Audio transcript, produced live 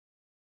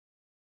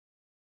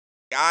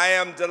I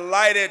am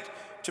delighted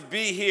to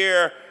be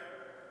here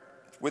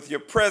with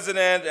your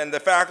president and the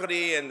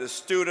faculty and the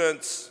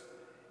students.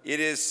 It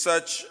is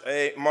such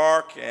a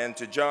mark, and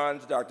to John,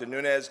 to Dr.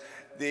 Nunez,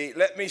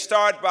 let me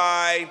start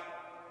by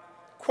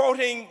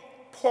quoting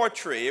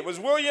poetry. It was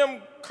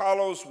William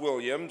Carlos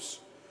Williams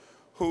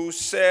who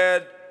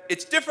said,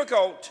 "It's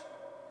difficult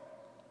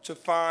to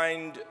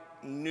find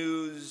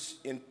news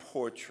in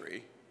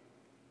poetry,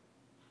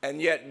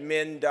 and yet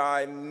men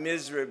die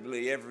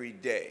miserably every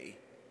day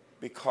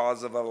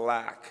because of a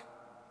lack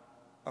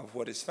of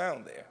what is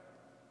found there."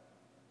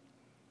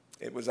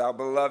 It was our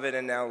beloved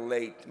and now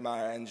late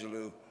Maya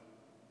Angelou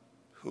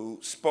who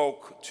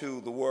spoke to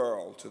the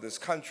world, to this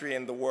country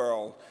and the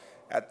world,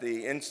 at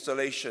the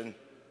installation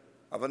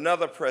of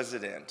another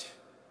president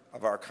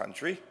of our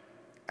country.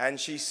 And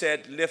she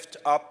said, "Lift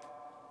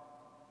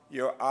up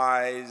your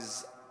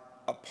eyes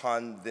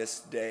upon this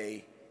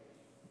day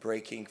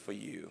breaking for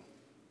you.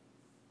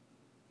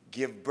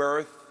 Give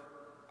birth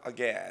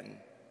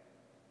again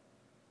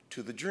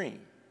to the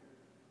dream.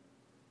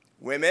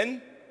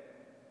 Women,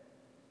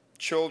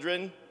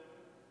 children,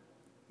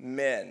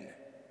 men,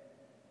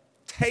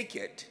 take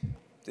it,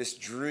 this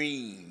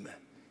dream,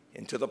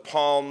 into the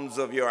palms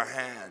of your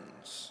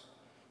hands.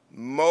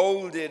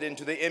 Mold it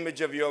into the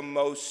image of your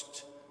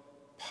most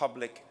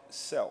public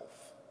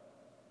self.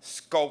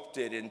 Sculpt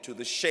it into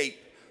the shape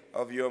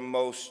of your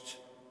most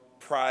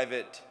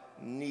private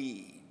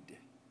need.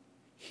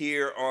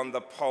 Here on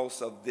the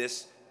pulse of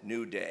this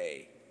new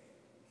day,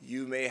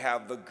 you may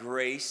have the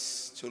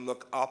grace to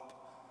look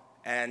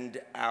up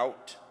and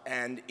out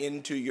and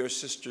into your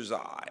sister's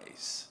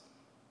eyes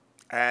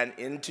and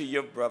into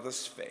your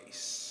brother's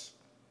face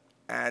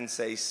and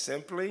say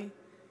simply,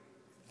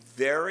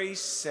 very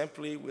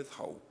simply with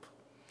hope,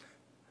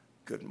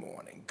 good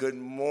morning. Good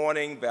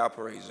morning,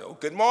 Valparaiso.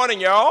 Good morning,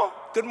 y'all.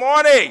 Good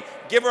morning.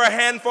 Give her a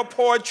hand for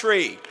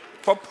poetry,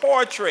 for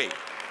poetry,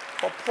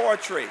 for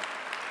poetry.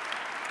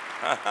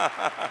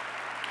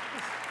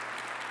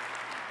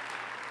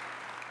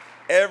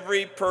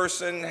 Every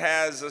person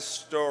has a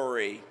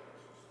story.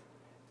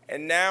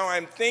 And now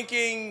I'm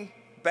thinking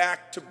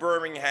back to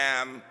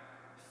Birmingham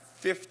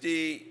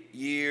 50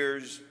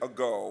 years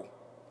ago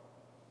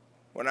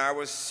when I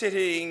was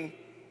sitting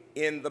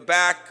in the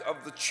back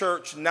of the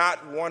church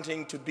not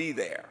wanting to be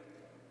there.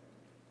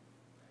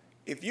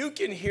 If you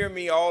can hear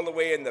me all the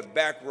way in the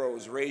back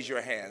rows, raise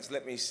your hands.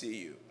 Let me see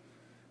you.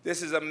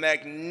 This is a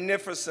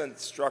magnificent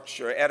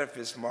structure,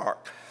 edifice,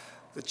 Mark.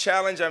 The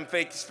challenge I'm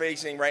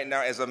facing right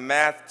now as a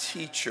math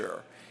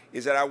teacher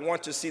is that I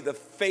want to see the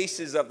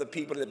faces of the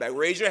people in the back.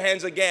 Raise your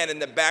hands again in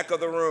the back of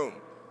the room.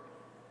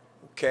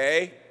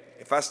 Okay?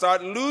 If I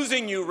start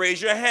losing you,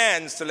 raise your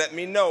hands to let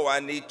me know I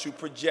need to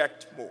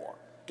project more.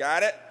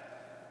 Got it?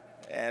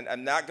 And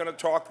I'm not going to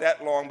talk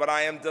that long, but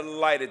I am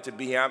delighted to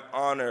be here. I'm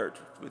honored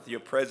with your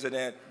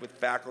president, with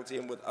faculty,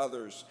 and with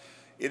others.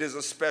 It is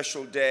a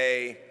special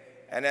day.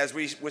 And as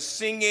we were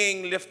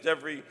singing, lift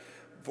every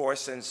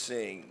voice and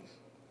sing,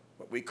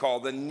 what we call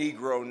the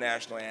Negro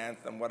National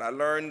Anthem, what I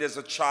learned as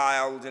a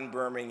child in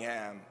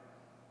Birmingham.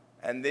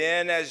 And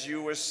then as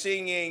you were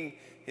singing,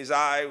 his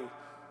eye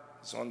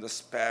was on the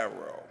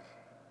sparrow.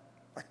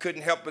 I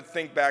couldn't help but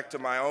think back to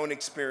my own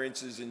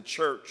experiences in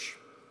church.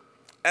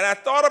 And I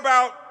thought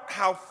about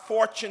how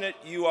fortunate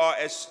you are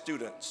as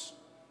students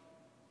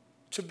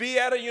to be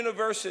at a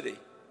university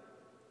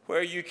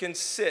where you can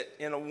sit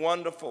in a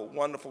wonderful,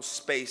 wonderful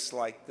space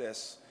like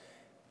this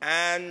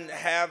and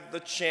have the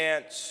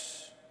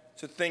chance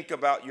to think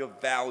about your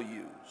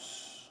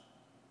values,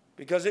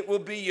 because it will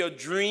be your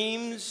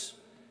dreams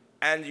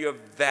and your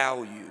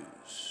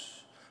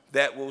values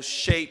that will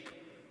shape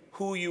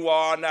who you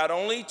are not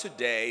only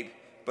today,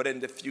 but in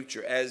the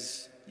future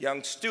as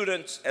young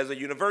students, as a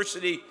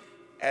university,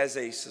 as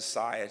a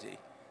society.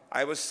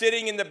 I was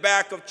sitting in the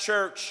back of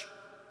church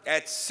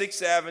at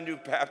 6th Avenue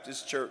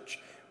Baptist Church.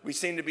 We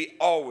seem to be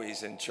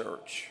always in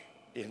church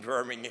in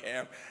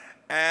Birmingham.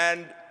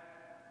 And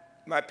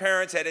my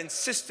parents had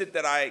insisted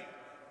that I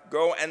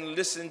go and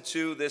listen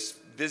to this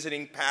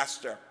visiting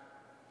pastor.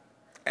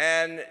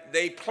 And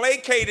they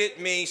placated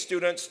me,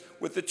 students,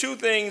 with the two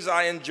things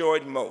I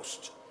enjoyed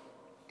most: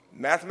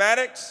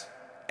 mathematics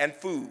and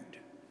food.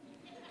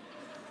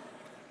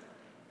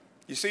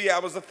 You see, I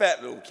was a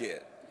fat little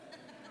kid.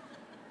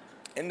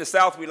 In the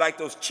South, we like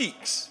those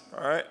cheeks,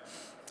 all right?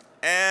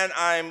 And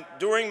I'm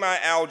doing my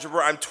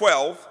algebra, I'm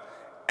 12,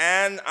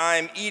 and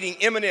I'm eating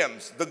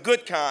M&Ms, the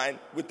good kind,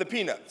 with the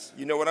peanuts.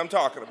 You know what I'm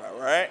talking about,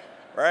 right?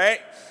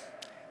 Right?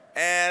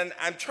 And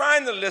I'm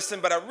trying to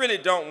listen, but I really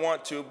don't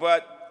want to.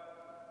 But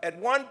at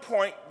one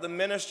point, the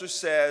minister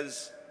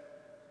says,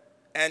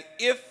 "And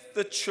if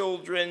the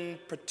children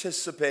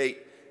participate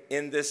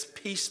in this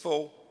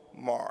peaceful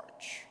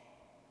march,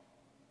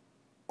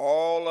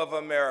 all of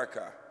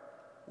America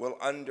will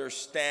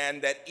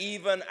understand that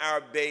even our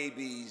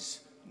babies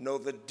know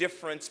the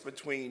difference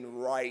between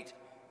right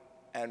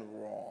and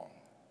wrong.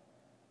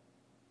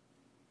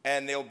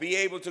 And they'll be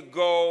able to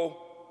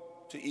go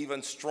to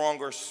even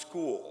stronger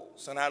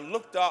schools." And I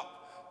looked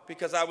up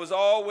because I was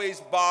always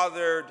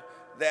bothered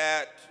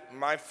that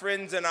my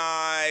friends and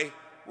I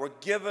were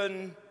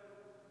given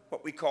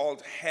what we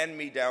called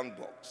hand-me-down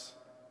books.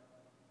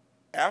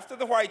 After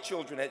the white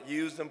children had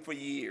used them for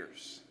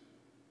years,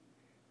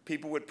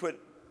 people would put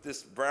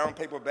this brown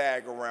paper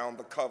bag around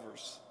the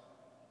covers,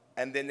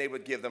 and then they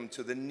would give them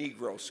to the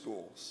Negro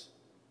schools.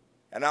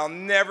 And I'll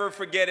never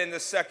forget in the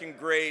second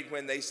grade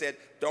when they said,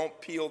 don't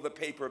peel the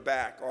paper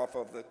back off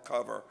of the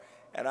cover.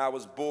 And I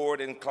was bored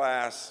in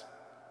class,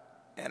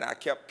 and I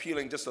kept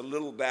peeling just a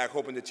little back,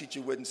 hoping the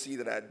teacher wouldn't see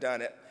that I'd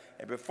done it.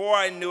 And before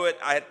I knew it,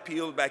 I had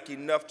peeled back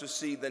enough to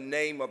see the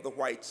name of the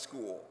white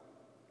school.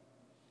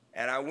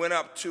 And I went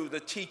up to the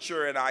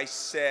teacher and I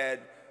said,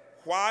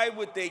 why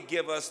would they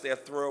give us their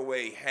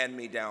throwaway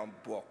hand-me-down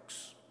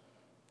books?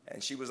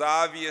 And she was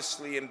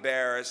obviously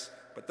embarrassed,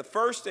 but the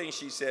first thing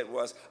she said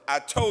was, I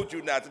told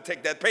you not to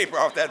take that paper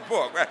off that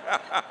book.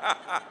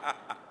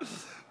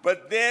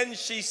 But then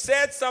she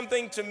said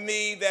something to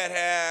me that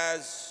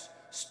has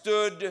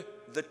stood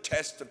the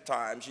test of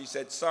time. She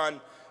said,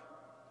 son,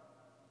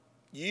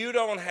 you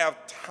don't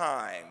have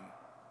time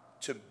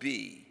to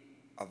be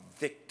a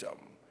victim.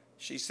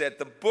 She said,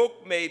 the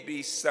book may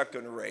be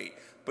second rate,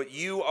 but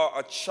you are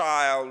a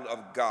child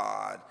of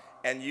God,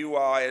 and you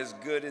are as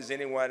good as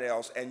anyone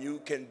else, and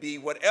you can be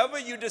whatever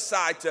you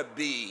decide to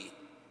be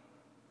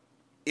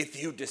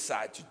if you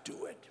decide to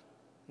do it.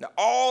 Now,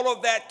 all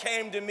of that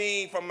came to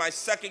me from my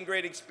second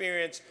grade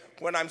experience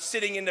when I'm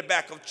sitting in the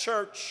back of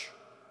church,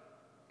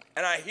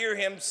 and I hear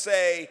him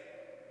say,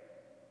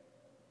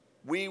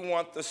 we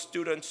want the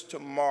students to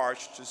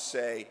march to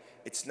say,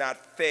 it's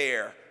not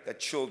fair that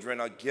children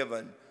are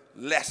given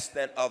less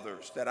than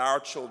others, that our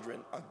children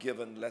are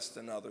given less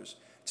than others.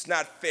 It's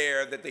not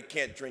fair that they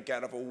can't drink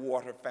out of a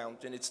water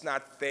fountain. It's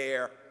not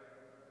fair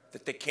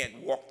that they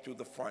can't walk through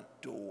the front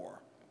door.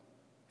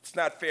 It's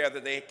not fair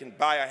that they can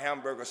buy a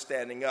hamburger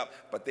standing up,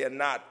 but they're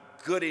not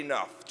good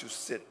enough to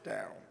sit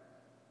down.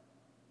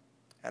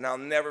 And I'll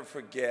never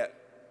forget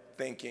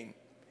thinking,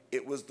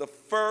 it was the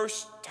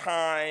first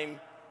time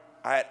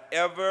I had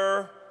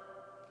ever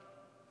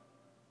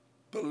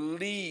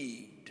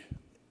believed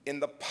in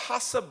the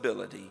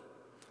possibility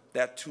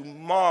that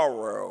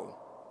tomorrow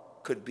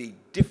could be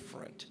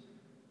different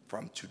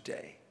from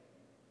today.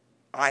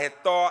 I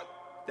had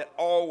thought that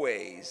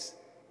always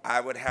I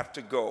would have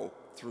to go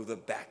through the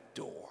back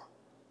door,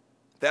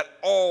 that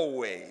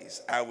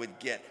always I would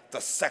get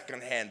the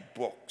secondhand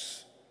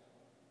books,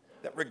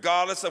 that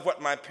regardless of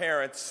what my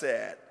parents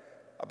said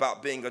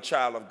about being a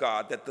child of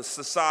God, that the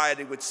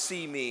society would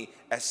see me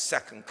as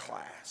second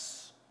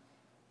class.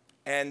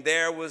 And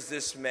there was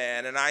this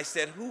man, and I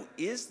said, who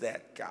is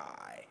that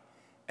guy?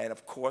 And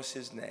of course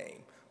his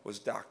name was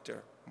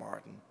Dr.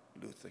 Martin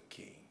Luther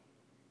King.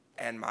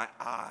 And my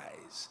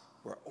eyes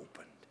were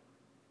opened.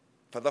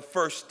 For the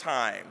first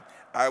time,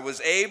 I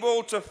was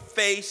able to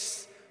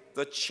face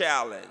the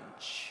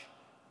challenge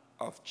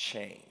of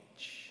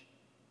change,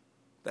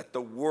 that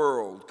the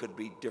world could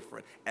be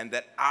different, and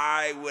that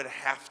I would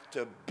have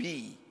to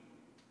be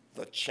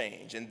the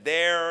change. And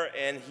there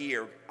and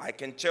here, I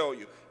can tell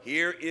you,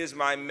 here is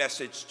my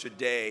message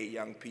today,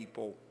 young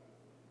people,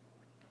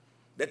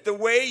 that the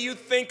way you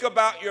think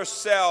about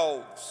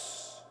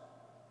yourselves,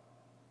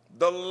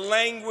 the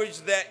language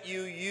that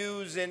you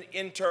use in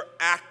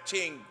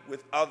interacting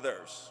with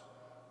others,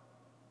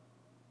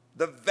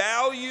 the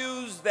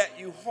values that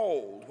you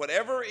hold,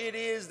 whatever it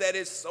is that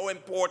is so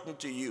important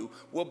to you,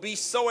 will be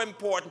so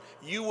important,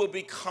 you will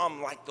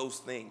become like those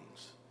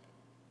things.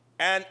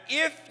 And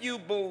if you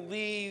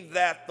believe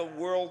that the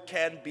world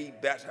can be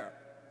better,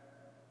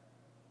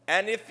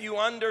 and if you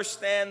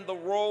understand the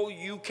role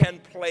you can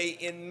play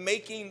in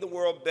making the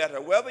world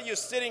better, whether you're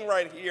sitting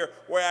right here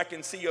where I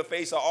can see your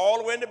face, or all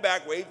the way in the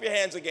back, wave your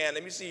hands again,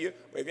 let me see you,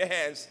 wave your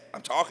hands,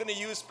 I'm talking to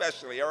you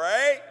especially, all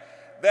right?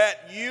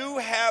 That you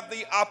have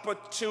the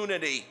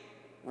opportunity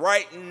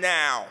right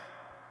now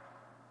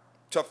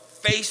to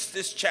face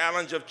this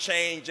challenge of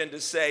change and to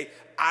say,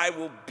 I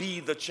will be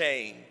the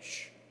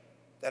change,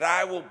 that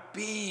I will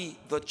be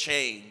the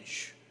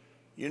change.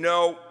 You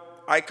know,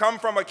 I come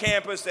from a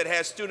campus that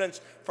has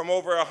students from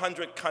over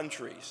 100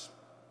 countries.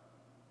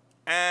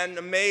 And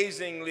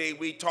amazingly,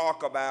 we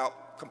talk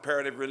about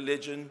comparative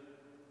religion.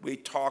 We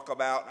talk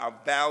about our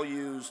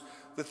values,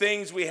 the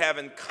things we have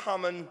in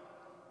common.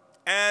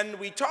 And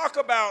we talk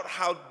about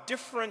how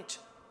different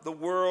the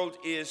world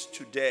is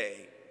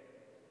today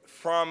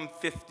from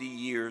 50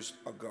 years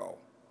ago.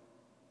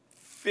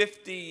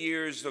 50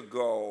 years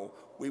ago,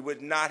 we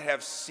would not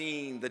have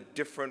seen the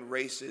different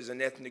races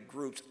and ethnic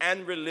groups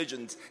and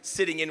religions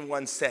sitting in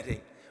one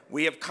setting.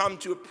 We have come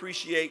to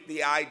appreciate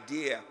the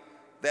idea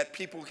that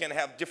people can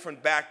have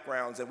different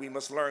backgrounds and we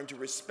must learn to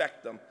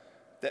respect them.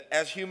 That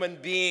as human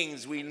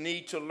beings, we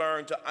need to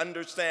learn to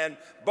understand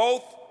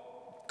both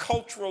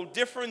cultural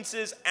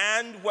differences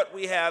and what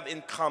we have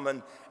in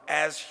common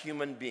as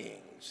human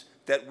beings.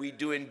 That we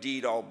do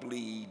indeed all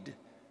bleed,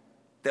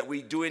 that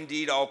we do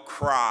indeed all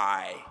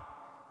cry,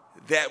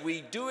 that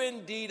we do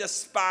indeed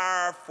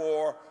aspire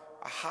for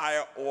a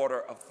higher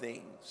order of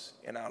things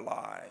in our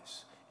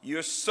lives.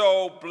 You're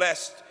so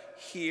blessed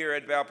here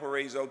at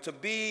Valparaiso, to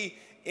be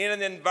in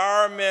an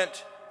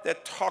environment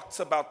that talks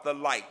about the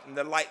light and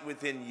the light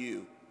within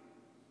you.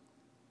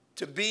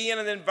 To be in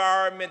an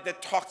environment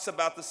that talks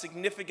about the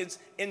significance,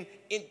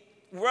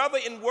 whether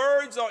in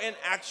words or in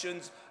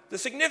actions, the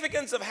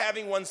significance of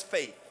having one's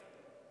faith,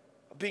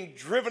 of being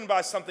driven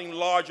by something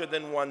larger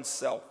than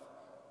oneself.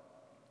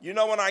 You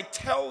know, when I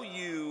tell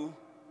you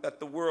that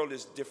the world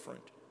is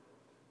different,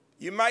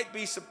 you might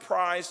be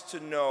surprised to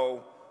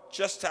know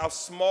just how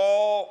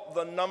small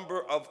the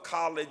number of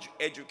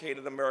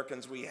college-educated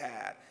Americans we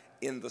had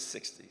in the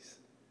 60s.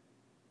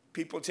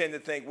 People tend to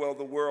think, well,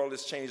 the world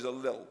has changed a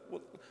little.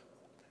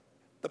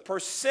 The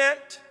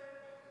percent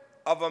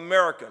of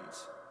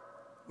Americans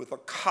with a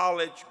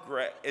college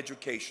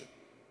education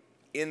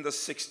in the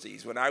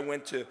 60s, when I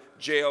went to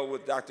jail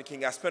with Dr.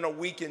 King, I spent a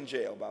week in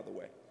jail, by the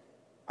way.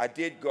 I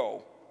did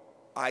go.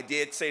 I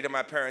did say to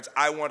my parents,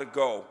 I want to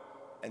go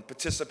and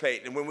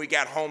participate. And when we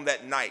got home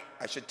that night,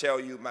 I should tell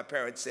you, my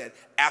parents said,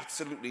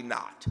 absolutely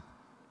not.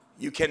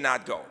 You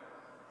cannot go.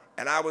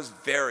 And I was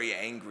very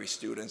angry,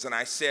 students. And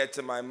I said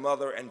to my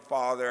mother and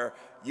father,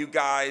 you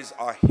guys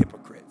are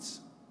hypocrites.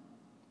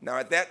 Now,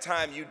 at that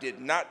time, you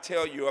did not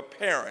tell your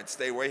parents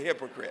they were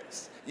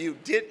hypocrites. You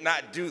did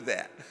not do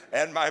that.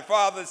 And my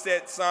father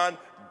said, son,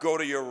 go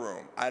to your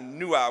room. I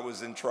knew I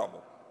was in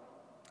trouble.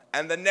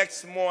 And the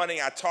next morning,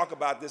 I talk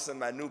about this in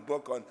my new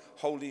book on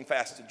Holding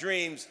Fast to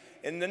Dreams.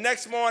 And the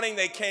next morning,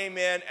 they came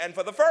in, and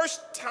for the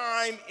first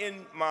time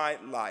in my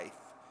life,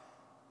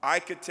 I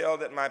could tell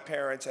that my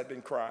parents had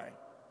been crying.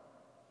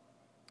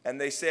 And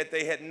they said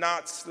they had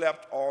not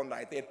slept all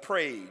night. They had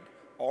prayed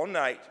all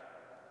night,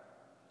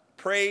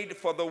 prayed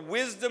for the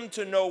wisdom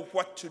to know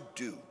what to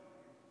do.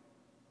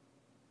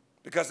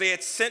 Because they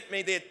had sent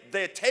me,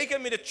 they had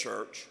taken me to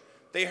church.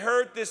 They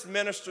heard this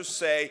minister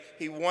say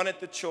he wanted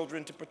the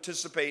children to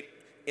participate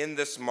in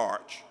this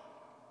march.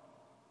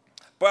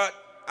 But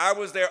I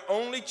was their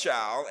only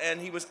child, and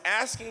he was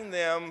asking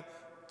them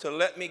to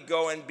let me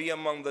go and be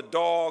among the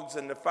dogs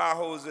and the fire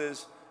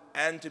hoses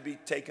and to be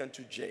taken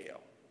to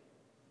jail.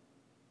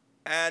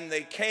 And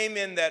they came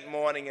in that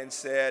morning and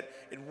said,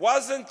 it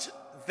wasn't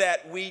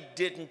that we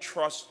didn't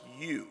trust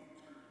you.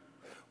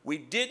 We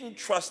didn't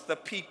trust the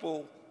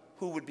people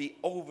who would be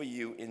over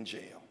you in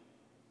jail.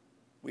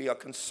 We are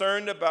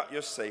concerned about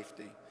your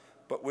safety,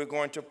 but we're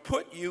going to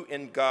put you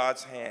in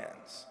God's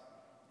hands.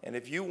 And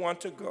if you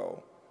want to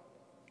go,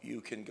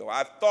 you can go.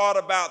 I've thought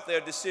about their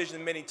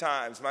decision many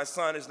times. My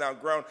son is now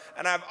grown,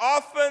 and I've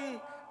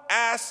often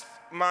asked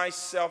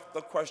myself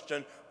the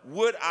question,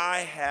 would I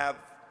have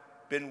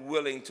been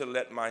willing to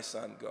let my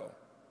son go?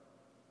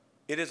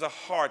 It is a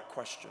hard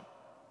question,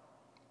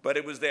 but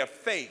it was their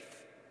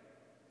faith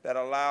that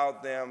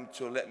allowed them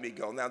to let me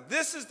go. Now,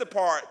 this is the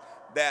part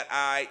that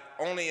I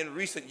only in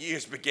recent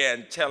years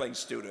began telling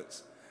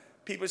students.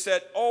 People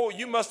said, oh,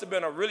 you must have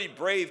been a really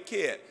brave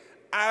kid.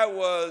 I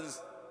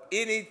was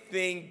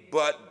anything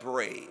but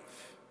brave.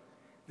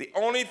 The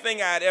only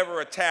thing I'd ever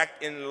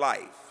attacked in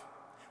life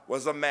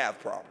was a math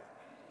problem.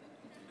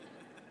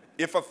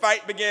 If a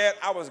fight began,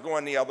 I was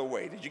going the other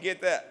way. Did you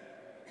get that?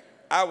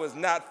 I was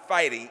not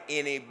fighting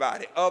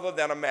anybody other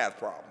than a math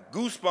problem.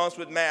 Goosebumps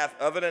with math,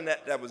 other than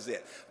that, that was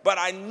it. But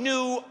I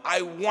knew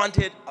I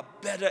wanted a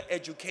better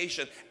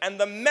education. And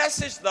the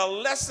message, the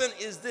lesson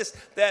is this,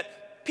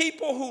 that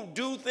people who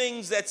do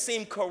things that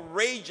seem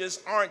courageous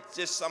aren't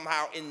just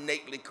somehow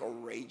innately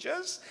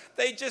courageous.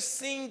 They just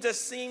seem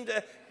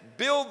to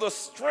build the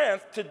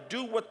strength to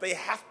do what they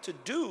have to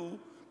do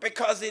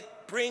because it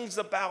brings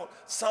about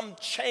some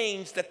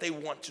change that they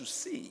want to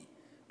see.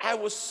 I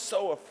was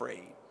so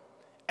afraid.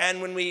 And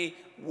when we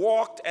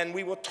walked and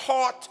we were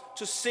taught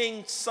to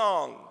sing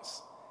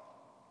songs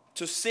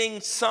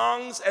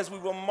as we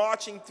were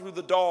marching through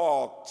the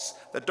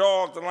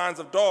lines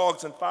of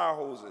dogs and fire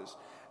hoses.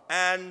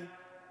 And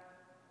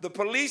the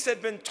police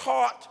had been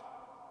taught,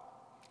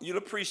 you'll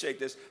appreciate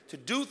this, to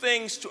do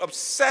things to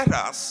upset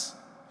us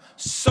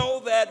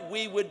so that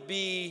we would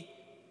be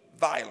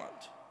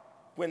violent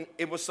when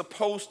it was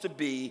supposed to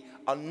be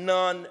a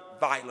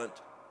non-violent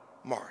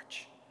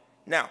march.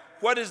 Now,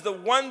 what is the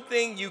one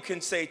thing you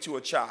can say to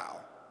a child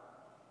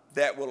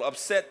that will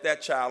upset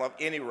that child of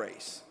any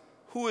race?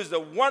 Who is the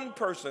one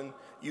person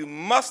you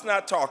must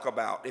not talk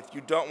about if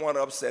you don't want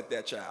to upset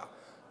that child?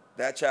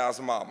 That child's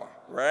mama,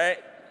 right?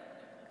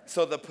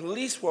 So the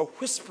police were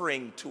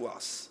whispering to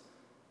us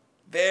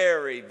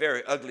very,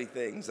 very ugly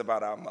things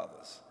about our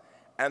mothers.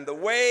 And the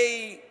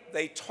way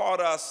they taught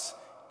us,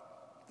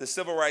 the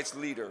civil rights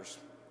leaders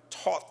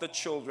taught the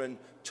children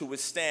to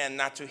withstand,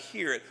 not to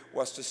hear it,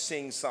 was to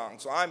sing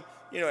songs. So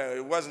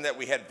it wasn't that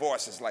we had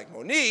voices like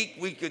Monique.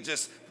 We could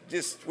just,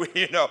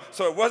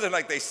 so it wasn't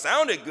like they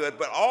sounded good,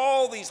 but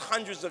all these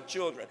hundreds of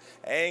children,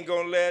 ain't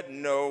gonna let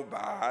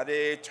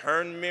nobody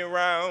turn me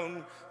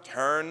around,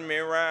 turn me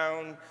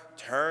around,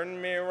 turn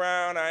me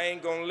around. I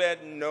ain't gonna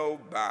let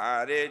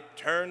nobody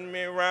turn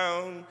me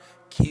around.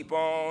 Keep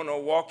on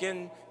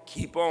a-walking,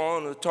 keep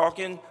on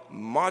a-talking,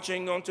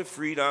 marching on to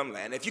freedom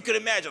land. If you could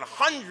imagine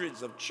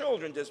hundreds of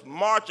children just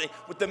marching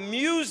with the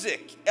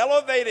music,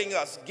 elevating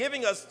us,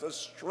 giving us the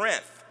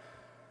strength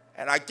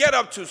And I get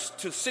up to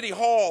City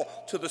Hall,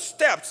 to the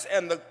steps,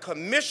 and the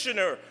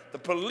commissioner, the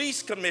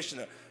police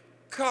commissioner,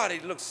 God, he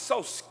looks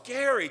so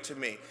scary to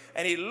me.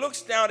 And he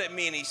looks down at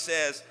me and he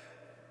says,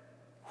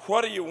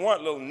 "What do you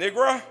want, little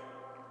nigger?"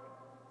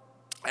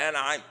 And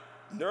I'm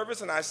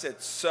nervous, and I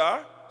said,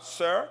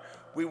 Sir,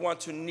 we want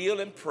to kneel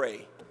and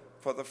pray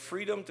for the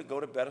freedom to go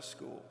to better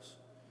schools."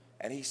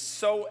 And he's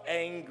so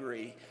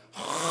angry,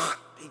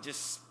 he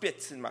just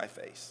spits in my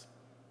face.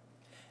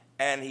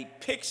 And he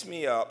picks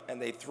me up,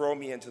 and they throw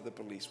me into the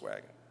police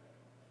wagon.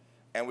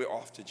 And we're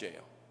off to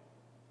jail.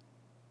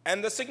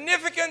 And the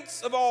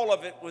significance of all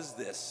of it was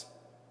this.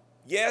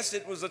 Yes,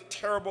 it was a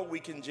terrible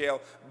week in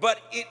jail,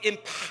 but it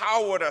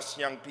empowered us,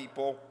 young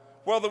people.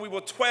 Whether we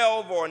were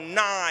 12 or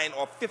 9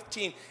 or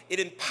 15,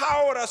 it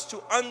empowered us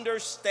to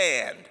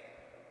understand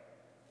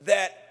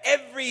that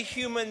every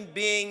human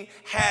being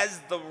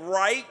has the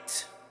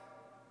right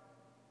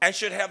and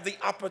should have the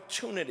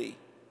opportunity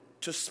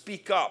to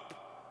speak up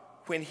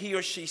when he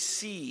or she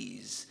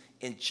sees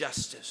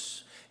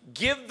injustice.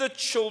 Give the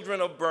children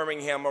of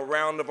Birmingham a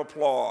round of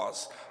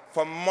applause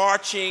for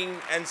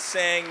marching and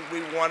saying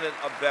we wanted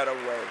a better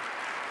way.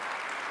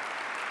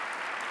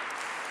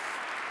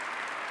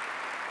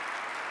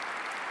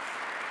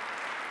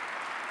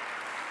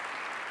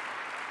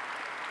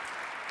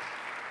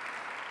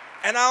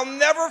 And I'll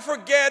never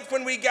forget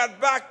when we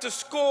got back to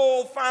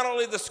school,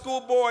 finally the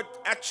school board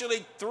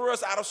actually threw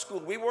us out of school.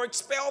 We were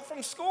expelled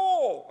from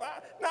school.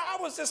 Now,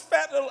 I was this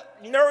fat little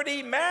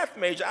nerdy math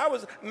major. I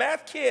was a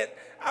math kid.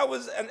 I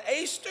was an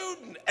A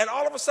student. And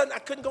all of a sudden, I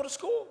couldn't go to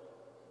school.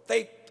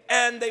 They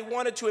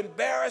wanted to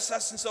embarrass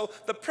us. And so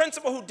the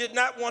principal, who did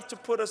not want to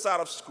put us out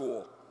of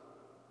school,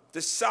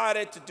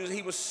 decided to do,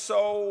 he was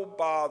so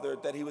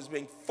bothered that he was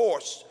being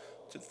forced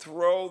to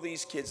throw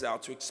these kids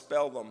out, to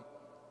expel them.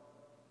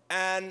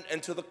 And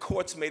until the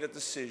courts made a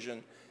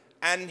decision.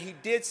 And he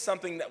did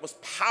something that was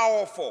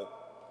powerful.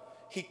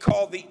 He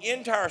called the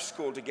entire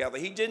school together.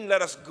 He didn't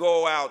let us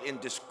go out in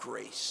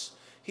disgrace.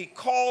 He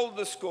called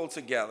the school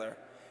together,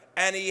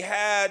 and he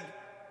had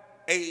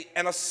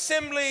an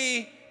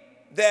assembly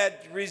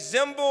that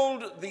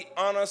resembled the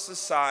Honor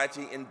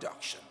Society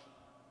induction.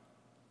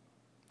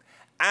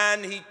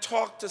 And he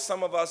talked to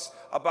some of us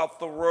about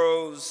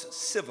Thoreau's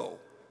civil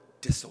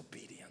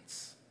disobedience.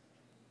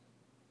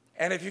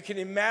 And if you can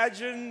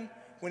imagine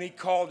when he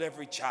called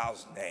every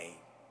child's name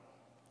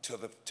to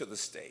the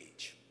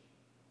stage,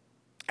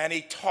 and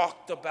he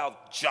talked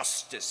about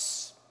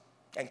justice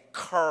and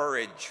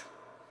courage.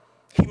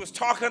 He was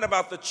talking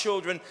about the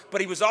children,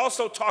 but he was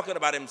also talking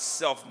about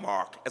himself,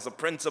 Mark, as a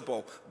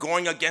principal,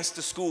 going against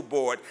the school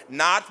board,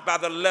 not by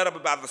the letter,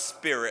 but by the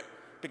spirit,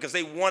 because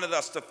they wanted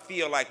us to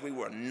feel like we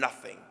were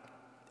nothing.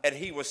 And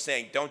he was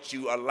saying, don't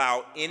you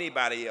allow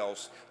anybody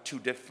else to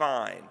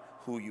define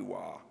who you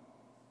are.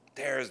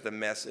 There's the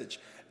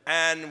message.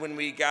 And when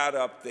we got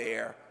up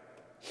there,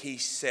 he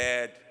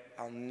said,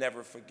 I'll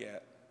never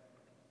forget,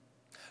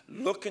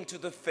 look into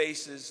the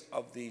faces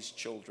of these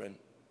children.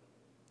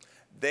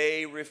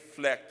 They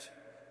reflect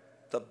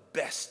the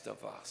best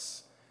of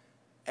us.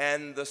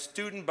 And the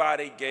student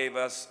body gave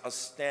us a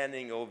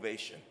standing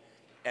ovation,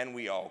 and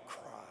we all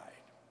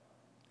cried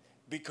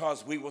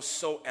because we were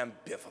so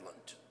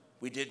ambivalent.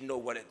 We didn't know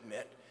what it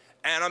meant.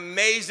 And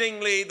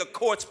amazingly, the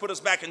courts put us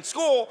back in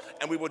school,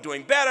 and we were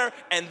doing better.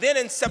 And then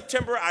in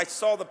September, I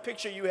saw the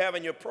picture you have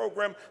in your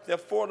program. There are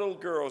 4 little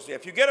girls there.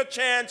 If you get a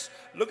chance,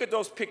 look at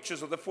those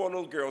pictures of the 4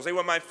 little girls. They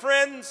were my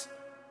friends,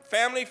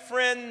 family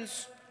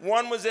friends.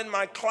 One was in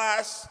my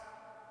class.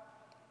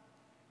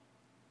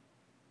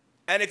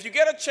 And if you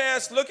get a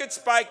chance, look at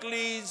Spike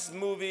Lee's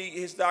movie,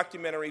 his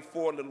documentary,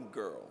 4 Little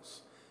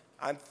Girls.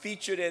 I'm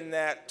featured in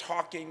that,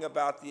 talking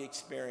about the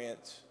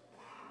experience.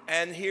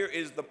 And here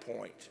is the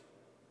point.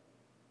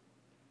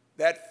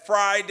 That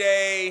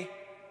Friday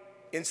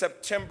in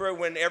September,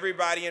 when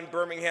everybody in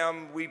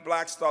Birmingham, we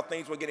blacks, thought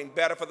things were getting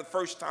better for the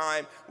first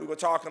time, we were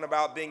talking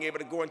about being able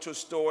to go into a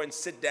store and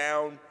sit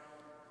down,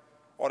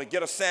 or to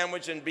get a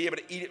sandwich and be able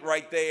to eat it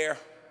right there.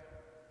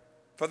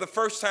 For the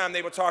first time,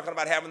 they were talking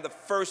about having the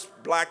first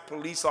black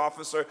police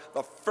officer,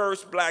 the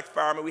first black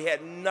fireman. We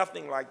had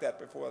nothing like that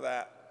before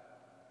that.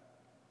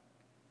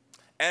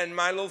 And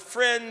my little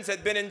friends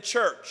had been in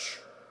church,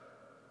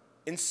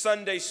 in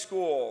Sunday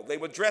school. They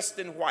were dressed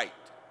in white.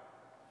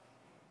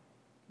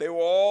 They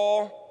were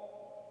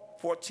all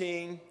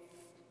 14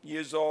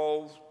 years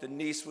old. The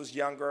niece was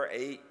younger,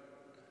 8.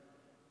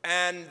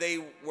 And they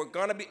were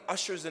going to be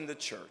ushers in the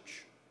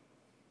church.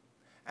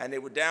 And they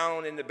were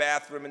down in the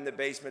bathroom in the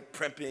basement,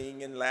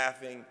 primping and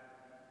laughing.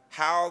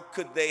 How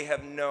could they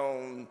have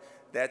known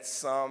that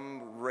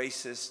some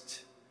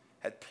racist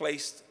had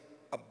placed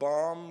a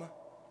bomb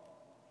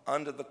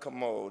under the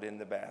commode in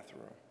the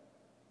bathroom?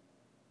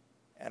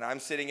 And I'm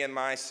sitting in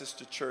my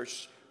sister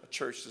church, a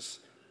church that's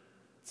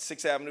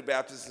 6th Avenue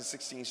Baptist and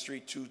 16th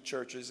Street, 2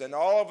 churches. And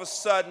all of a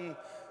sudden,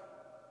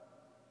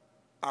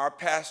 our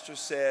pastor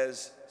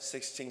says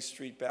 16th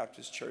Street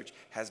Baptist Church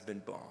has been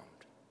bombed.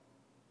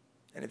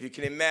 And if you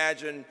can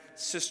imagine,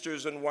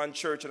 sisters in one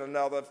church and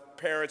another,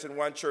 parents in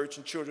one church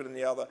and children in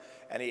the other,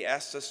 and he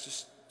asked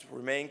us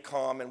remained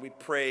calm, and we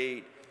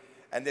prayed,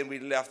 and then we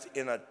left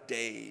in a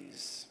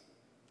daze.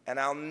 And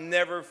I'll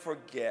never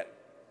forget,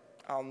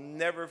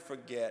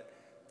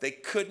 they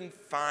couldn't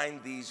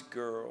find these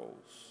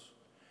girls.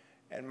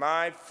 And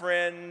my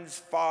friend's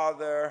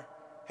father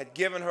had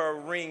given her a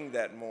ring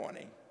that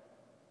morning.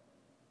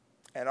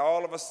 And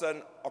all of a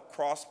sudden,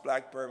 across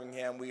Black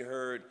Birmingham, we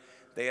heard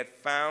they had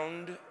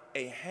found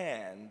a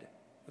hand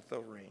with a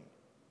ring.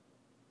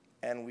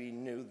 And we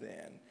knew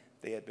then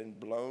they had been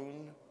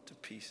blown to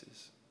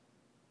pieces.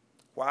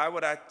 Why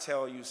would I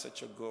tell you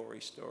such a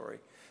gory story?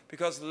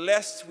 Because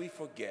lest we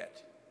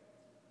forget,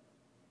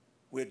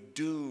 we're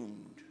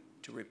doomed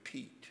to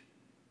repeat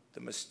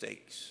the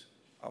mistakes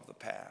of the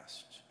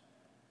past.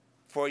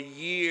 For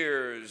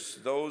years,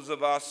 those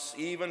of us,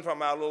 even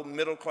from our little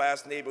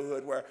middle-class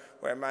neighborhood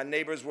where my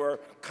neighbors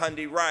were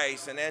Condi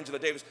Rice and Angela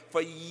Davis,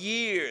 for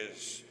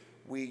years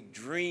we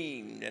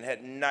dreamed and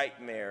had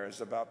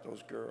nightmares about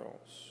those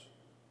girls.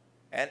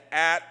 And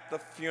at the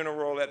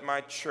funeral at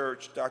my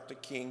church, Dr.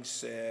 King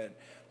said,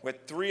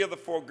 with 3 of the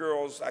 4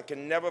 girls, I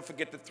can never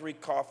forget the 3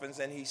 coffins,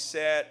 and he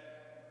said,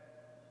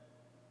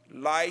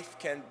 life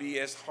can be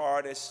as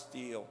hard as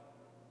steel,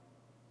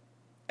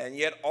 and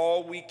yet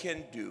all we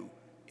can do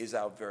is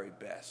our very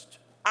best.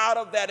 Out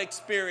of that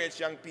experience,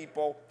 young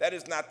people, that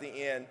is not the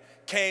end,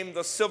 came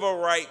the Civil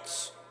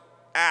Rights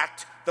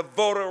Act, the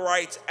Voter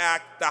Rights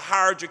Act, the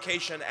Higher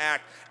Education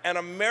Act, and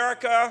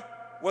America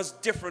was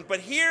different. But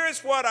here is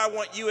what I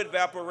want you at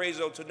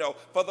Valparaiso to know.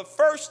 For the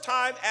first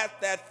time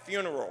at that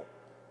funeral,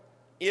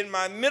 in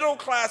my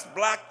middle-class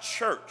black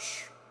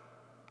church,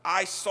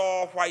 I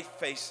saw white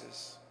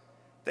faces.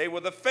 They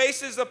were the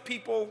faces of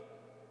people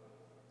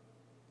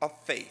of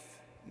faith,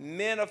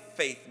 men of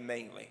faith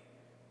mainly.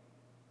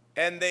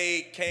 And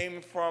they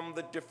came from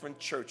the different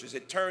churches.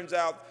 It turns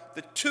out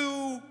the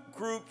 2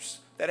 groups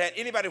that had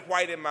anybody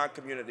white in my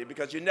community,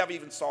 because you never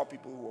even saw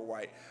people who were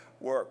white,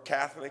 were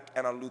Catholic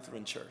and a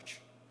Lutheran church.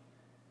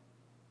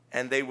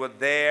 And they were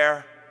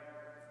there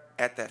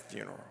at that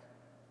funeral.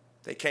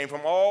 They came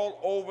from all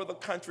over the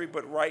country,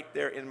 but right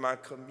there in my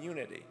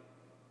community.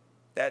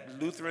 That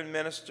Lutheran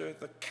minister,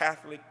 the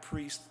Catholic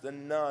priest, the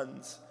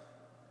nuns.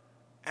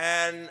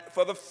 And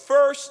for the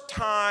first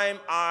time,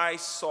 I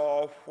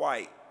saw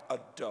white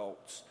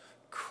adults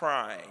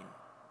crying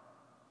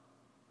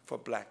for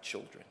black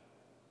children.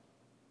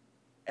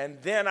 And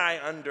then I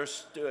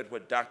understood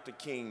what Dr.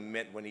 King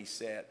meant when he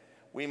said,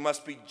 we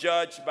must be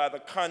judged by the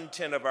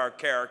content of our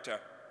character,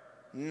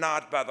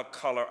 not by the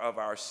color of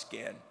our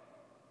skin.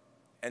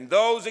 And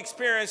those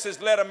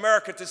experiences led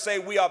America to say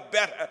we are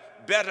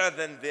better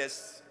than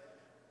this.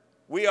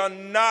 We are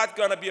not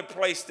going to be a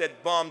place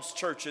that bombs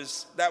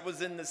churches. That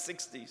was in the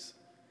 60s.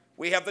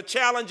 We have the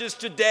challenges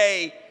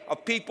today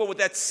of people with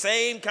that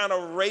same kind of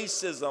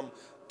racism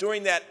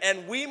doing that.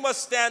 And we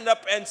must stand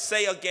up and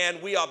say again,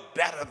 we are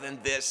better than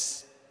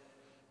this.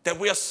 That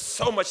we are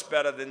so much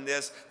better than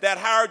this. That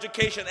Higher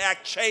Education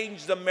Act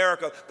changed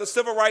America. The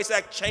Civil Rights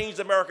Act changed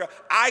America.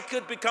 I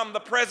could become the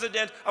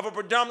president of a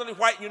predominantly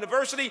white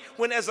university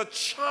when as a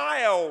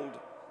child,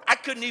 I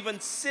couldn't even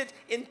sit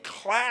in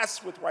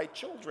class with white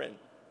children.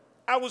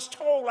 I was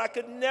told I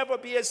could never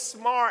be as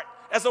smart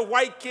as a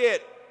white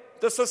kid.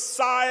 The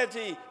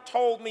society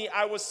told me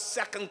I was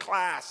second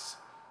class.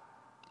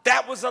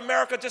 That was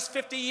America just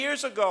 50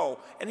 years ago.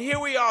 And here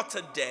we are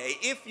today.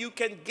 If you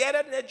can get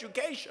an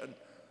education,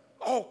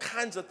 all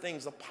kinds of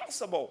things are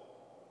possible.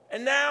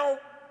 And now,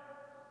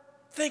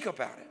 think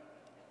about it.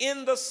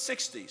 In the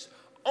 60s,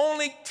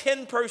 only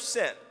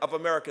 10% of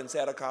Americans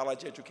had a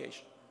college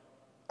education.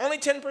 Only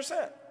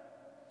 10%.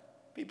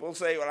 People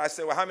say, well, I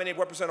say, well,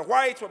 what percent of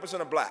whites, what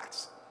percent of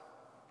blacks?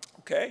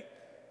 Okay,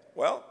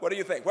 well, what do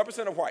you think? What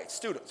percent of whites,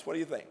 students, what do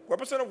you think? What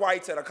percent of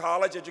whites had a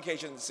college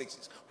education in the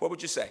 60s? What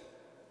would you say?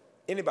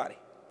 Anybody?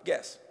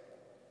 Guess.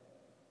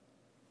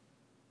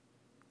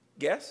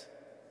 Guess?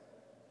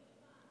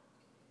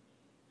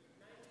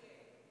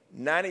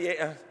 98,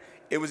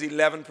 it was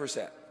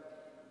 11%.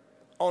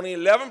 Only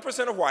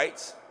 11% of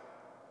whites,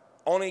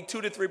 only 2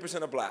 to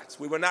 3% of blacks.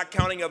 We were not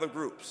counting other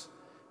groups.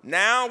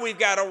 Now we've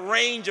got a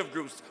range of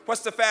groups.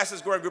 What's the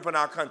fastest growing group in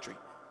our country?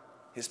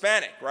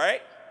 Hispanic,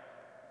 right?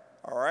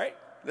 All right,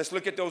 let's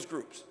look at those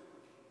groups.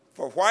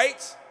 For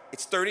whites,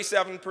 it's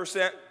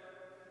 37%.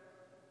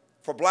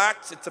 For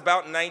blacks, it's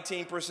about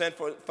 19%.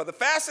 For the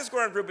fastest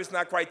growing group, it's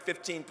not quite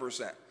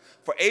 15%.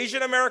 For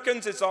Asian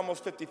Americans, it's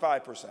almost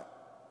 55%.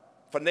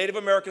 For Native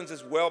Americans,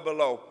 it's well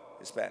below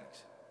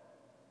Hispanics.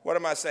 What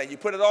am I saying? You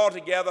put it all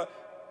together,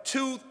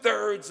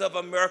 2/3 of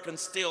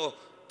Americans still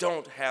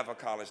don't have a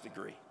college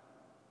degree.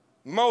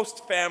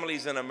 Most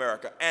families in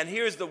America, and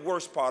here's the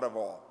worst part of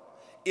all.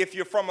 If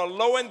you're from a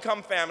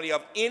low-income family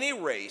of any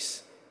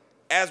race,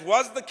 as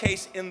was the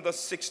case in the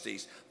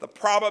 60s, the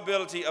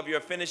probability of your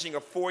finishing a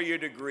 4-year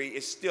degree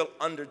is still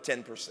under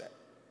 10%.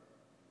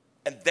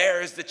 And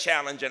there is the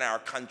challenge in our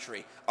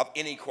country of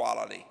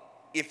inequality.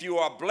 If you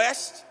are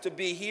blessed to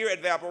be here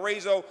at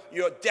Valparaiso,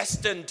 you're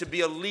destined to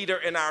be a leader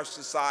in our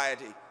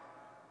society.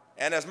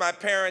 And as my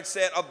parents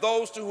said, of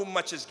those to whom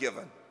much is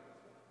given,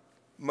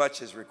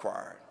 much is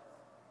required.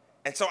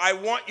 And so I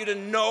want you to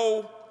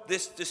know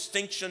this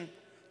distinction,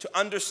 to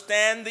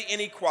understand the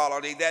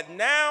inequality, that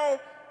now,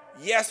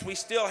 yes, we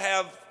still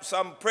have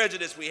some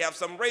prejudice, we have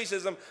some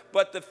racism,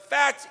 but the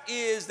fact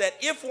is that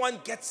if one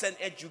gets an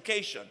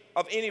education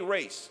of any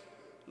race,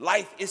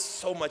 life is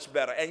so much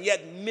better. And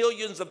yet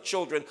millions of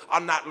children are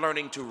not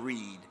learning to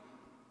read.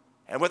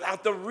 And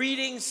without the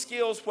reading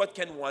skills, what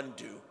can one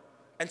do?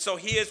 And so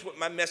here's what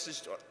my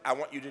message I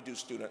want you to do,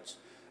 students.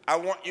 I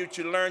want you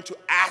to learn to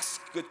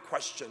ask good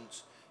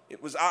questions.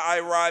 It was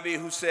Hrabowski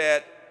who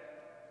said,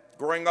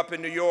 growing up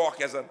in New York,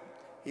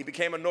 he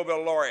became a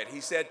Nobel laureate.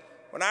 He said,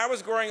 when I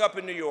was growing up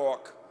in New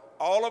York,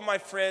 all of my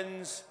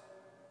friends'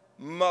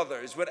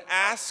 mothers would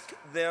ask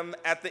them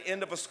at the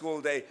end of a school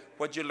day,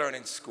 what'd you learn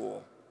in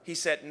school? He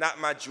said, not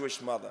my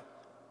Jewish mother.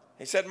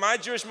 He said, my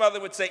Jewish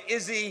mother would say,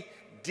 Izzy,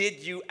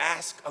 did you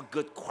ask a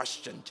good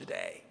question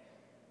today?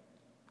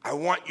 I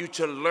want you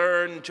to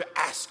learn to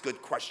ask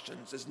good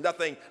questions. There's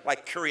nothing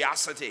like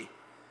curiosity.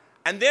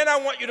 And then I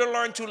want you to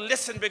learn to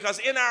listen, because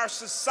in our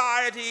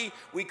society,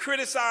 we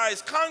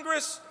criticize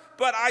Congress,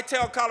 but I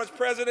tell college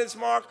presidents,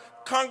 Mark,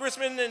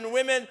 congressmen and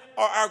women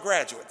are our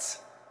graduates.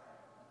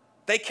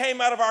 They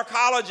came out of our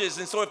colleges,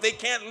 and so if they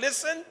can't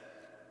listen,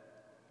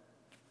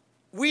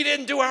 we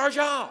didn't do our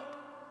job.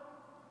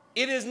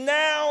 It is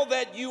now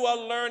that you are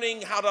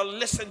learning how to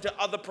listen to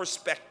other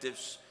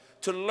perspectives,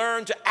 to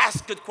learn to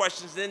ask good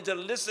questions, then to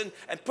listen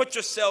and put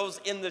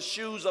yourselves in the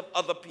shoes of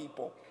other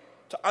people,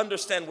 to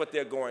understand what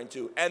they're going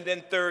to. And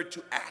then third,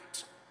 to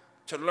act,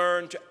 to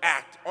learn to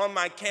act. On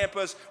my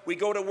campus, we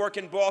go to work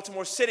in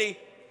Baltimore City.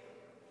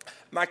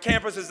 My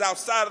campus is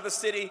outside of the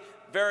city,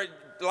 very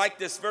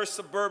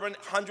suburban,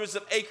 hundreds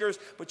of acres,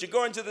 but you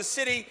go into the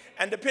city,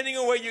 and depending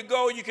on where you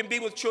go, you can be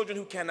with children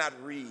who cannot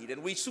read.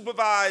 And we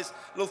supervise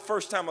little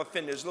first-time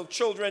offenders, little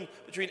children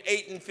between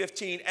 8 and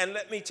 15. And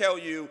let me tell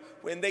you,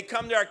 when they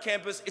come to our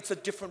campus, it's a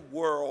different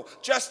world.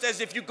 Just as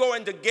if you go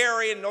into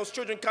Gary and those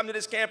children come to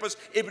this campus,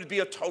 it would be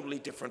a totally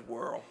different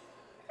world.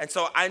 And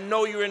so I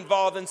know you're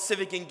involved in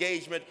civic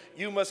engagement.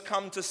 You must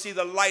come to see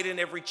the light in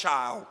every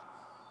child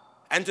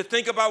and to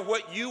think about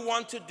what you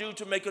want to do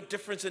to make a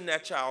difference in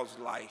that child's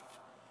life.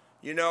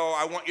 You know,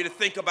 I want you to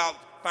think about,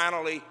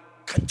 finally,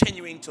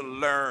 continuing to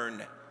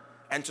learn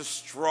and to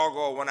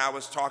struggle. When I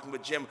was talking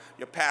with Jim,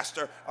 your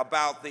pastor,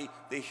 about the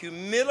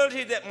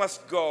humility that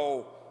must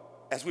go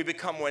as we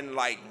become more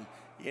enlightened.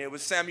 You know, it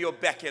was Samuel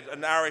Beckett,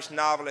 an Irish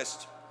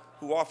novelist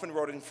who often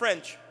wrote in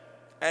French,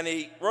 and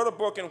he wrote a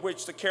book in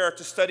which the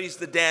character studies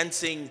the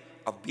dancing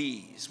of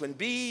bees. When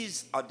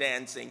bees are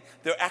dancing,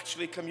 they're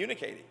actually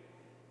communicating.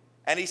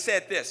 And he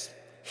said this,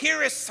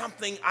 here is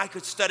something I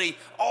could study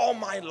all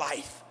my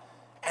life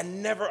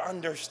and never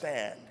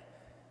understand.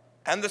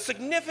 And the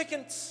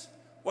significance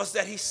was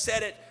that he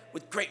said it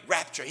with great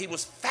rapture. He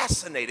was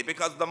fascinated,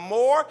 because the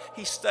more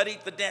he studied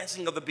the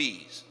dancing of the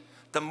bees,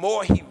 the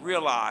more he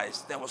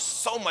realized there was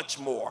so much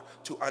more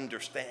to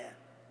understand.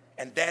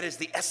 And that is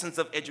the essence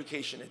of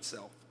education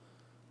itself.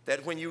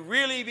 That when you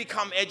really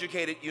become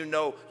educated, you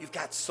know you've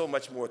got so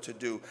much more to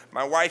do.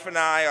 My wife and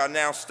I are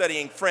now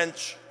studying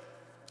French.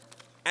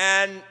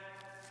 And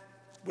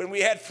when we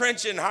had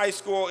French in high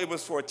school, it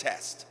was for a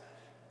test.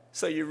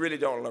 So you really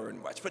don't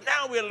learn much. But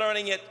now we're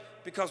learning it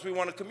because we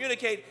want to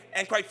communicate,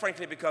 and quite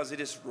frankly, because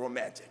it is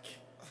romantic.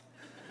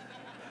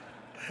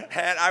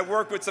 And I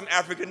work with some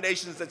African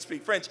nations that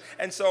speak French,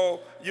 and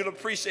so you'll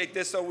appreciate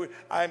this. So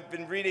I've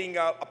been reading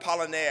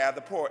Apollinaire,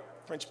 the poet,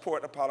 French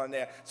poet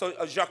Apollinaire. So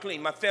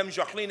Jacqueline, ma femme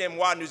Jacqueline et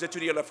moi, nous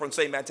étudions le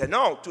français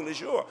maintenant, tous les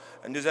jours.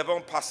 Nous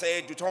avons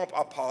passé du temps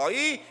à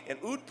Paris en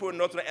août pour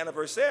notre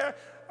anniversaire,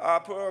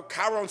 pour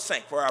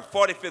 45, for our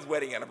 45th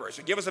wedding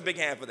anniversary. Give us a big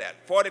hand for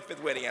that,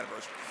 45th wedding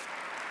anniversary.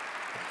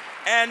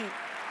 And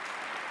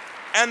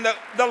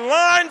the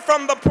line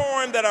from the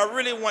poem that I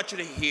really want you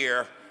to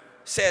hear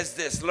says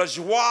this, La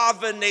joie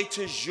venait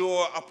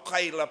toujours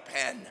après la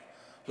peine.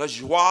 La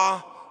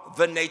joie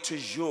venait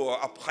toujours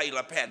après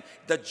la peine.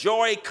 The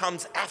joy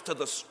comes after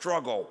the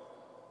struggle.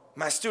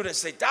 My students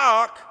say,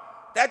 Doc,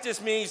 that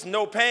just means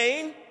no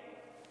pain,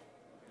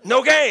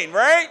 no gain,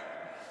 right?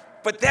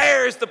 But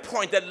there's the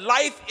point, that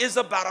life is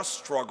about a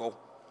struggle.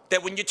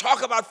 That when you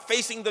talk about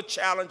facing the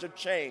challenge of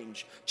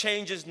change,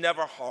 change is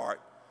never hard.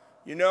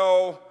 You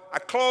know, I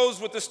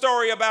close with the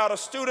story about a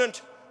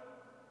student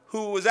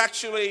who was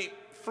actually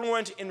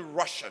fluent in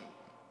Russian,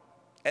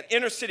 an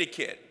inner city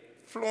kid,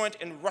 fluent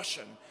in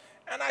Russian.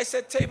 And I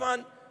said,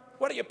 Tavon,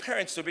 what do your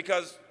parents do?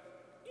 Because,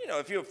 you know,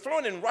 if you're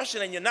fluent in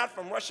Russian and you're not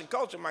from Russian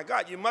culture, my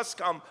God, you must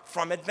come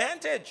from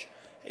advantage.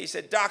 He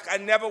said, Doc, I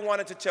never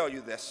wanted to tell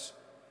you this.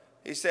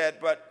 He said,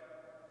 but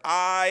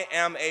I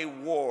am a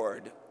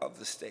ward of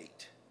the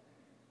state.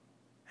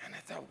 And I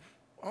thought,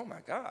 oh my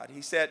God.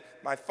 He said,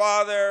 my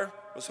father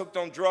was hooked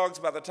on drugs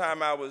by the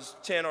time I was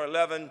 10 or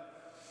 11,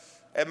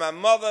 and my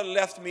mother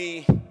left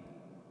me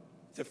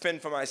to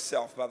fend for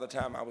myself by the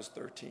time I was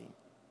 13.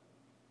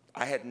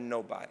 I had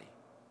nobody.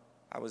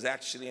 I was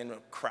actually in a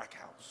crack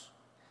house.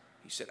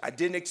 He said, I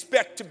didn't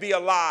expect to be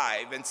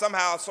alive, and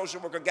somehow a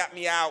social worker got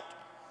me out.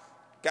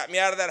 got me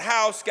out of that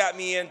house, got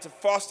me into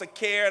foster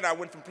care, and I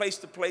went from place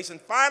to place. And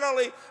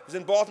finally, I was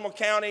in Baltimore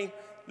County,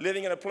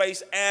 living in a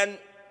place, and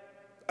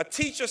a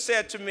teacher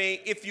said to me,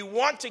 if you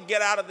want to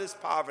get out of this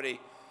poverty,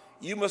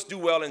 you must do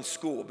well in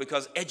school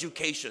because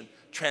education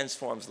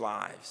transforms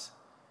lives.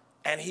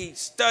 And he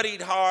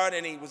studied hard,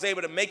 and he was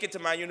able to make it to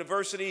my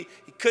university.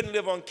 He couldn't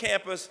live on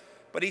campus,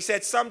 but he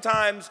said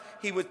sometimes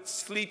he would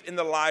sleep in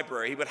the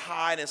library. He would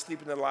hide and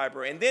sleep in the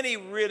library. And then he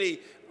really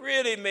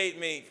made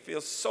me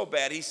feel so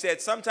bad. He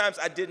said sometimes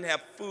I didn't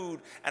have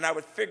food, and I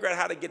would figure out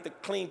how to get the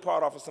clean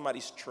part off of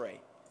somebody's tray.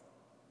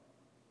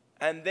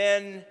 And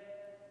then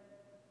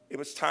it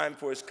was time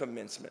for his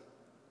commencement.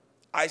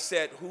 I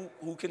said,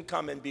 who can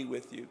come and be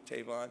with you,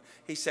 Tavon?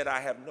 He said, I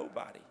have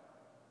nobody.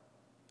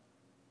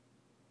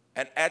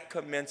 And at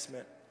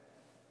commencement,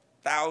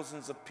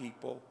 thousands of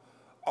people,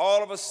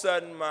 all of a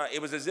sudden,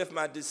 it was as if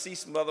my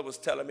deceased mother was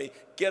telling me,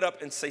 get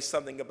up and say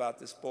something about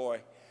this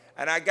boy.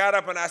 And I got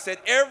up and I said,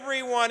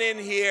 everyone in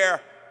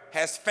here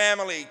has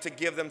family to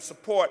give them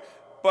support,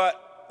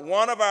 but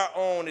one of our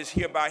own is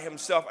here by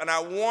himself, and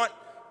I want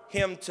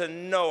him to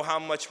know how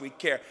much we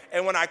care.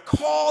 And when I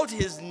called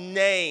his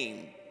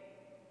name,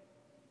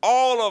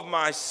 all of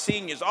my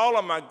seniors, all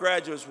of my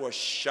graduates were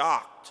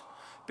shocked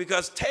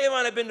because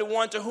Tavon had been the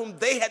one to whom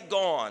they had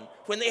gone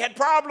when they had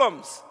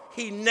problems.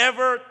 He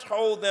never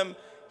told them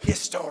his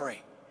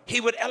story.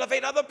 He would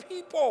elevate other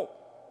people.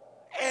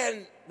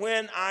 And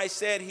when I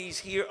said he's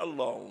here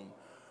alone,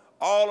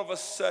 all of a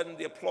sudden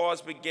the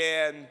applause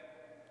began,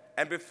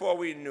 and before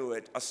we knew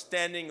it, a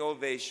standing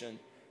ovation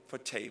for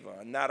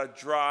Tavon, not a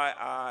dry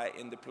eye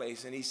in the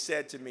place. And he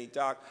said to me,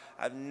 Doc,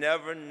 I've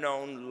never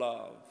known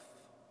love.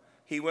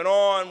 He went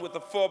on with the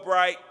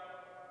Fulbright,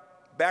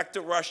 back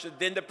to Russia,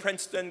 then to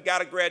Princeton,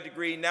 got a grad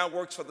degree, now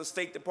works for the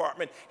State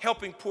Department,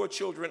 helping poor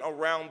children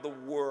around the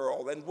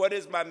world. And what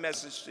is my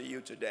message to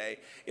you today?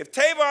 If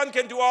Tavon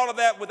can do all of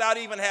that without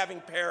even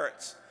having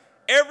parents,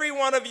 every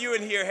one of you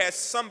in here has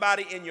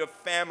somebody in your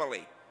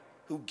family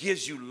who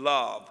gives you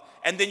love.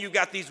 And then you've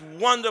got these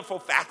wonderful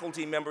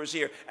faculty members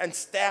here and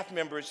staff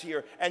members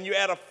here, and you're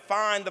at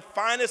the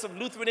finest of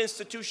Lutheran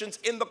institutions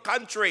in the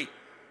country.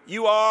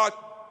 You are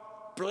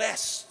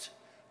blessed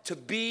to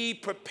be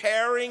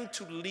preparing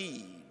to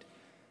lead.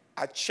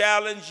 I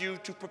challenge you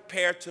to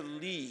prepare to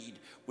lead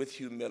with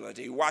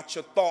humility. Watch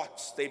your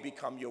thoughts, they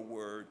become your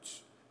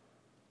words.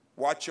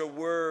 Watch your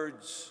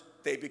words,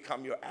 they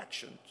become your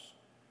actions.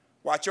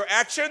 Watch your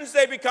actions,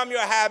 they become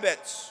your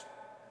habits.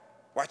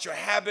 Watch your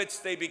habits,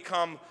 they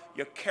become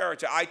your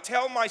character. I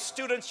tell my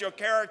students your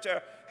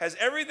character has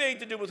everything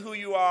to do with who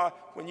you are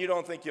when you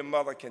don't think your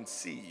mother can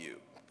see you.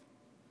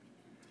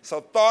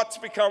 So thoughts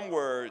become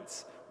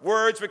words.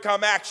 Words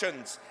become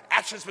actions.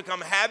 Actions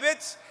become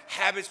habits.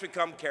 Habits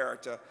become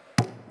character.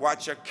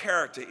 Watch your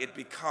character. It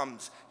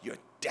becomes your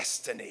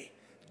destiny,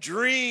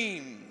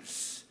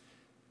 dreams,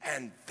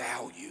 and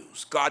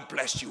values. God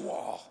bless you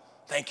all.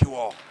 Thank you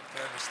all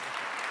very much.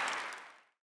 Thank you.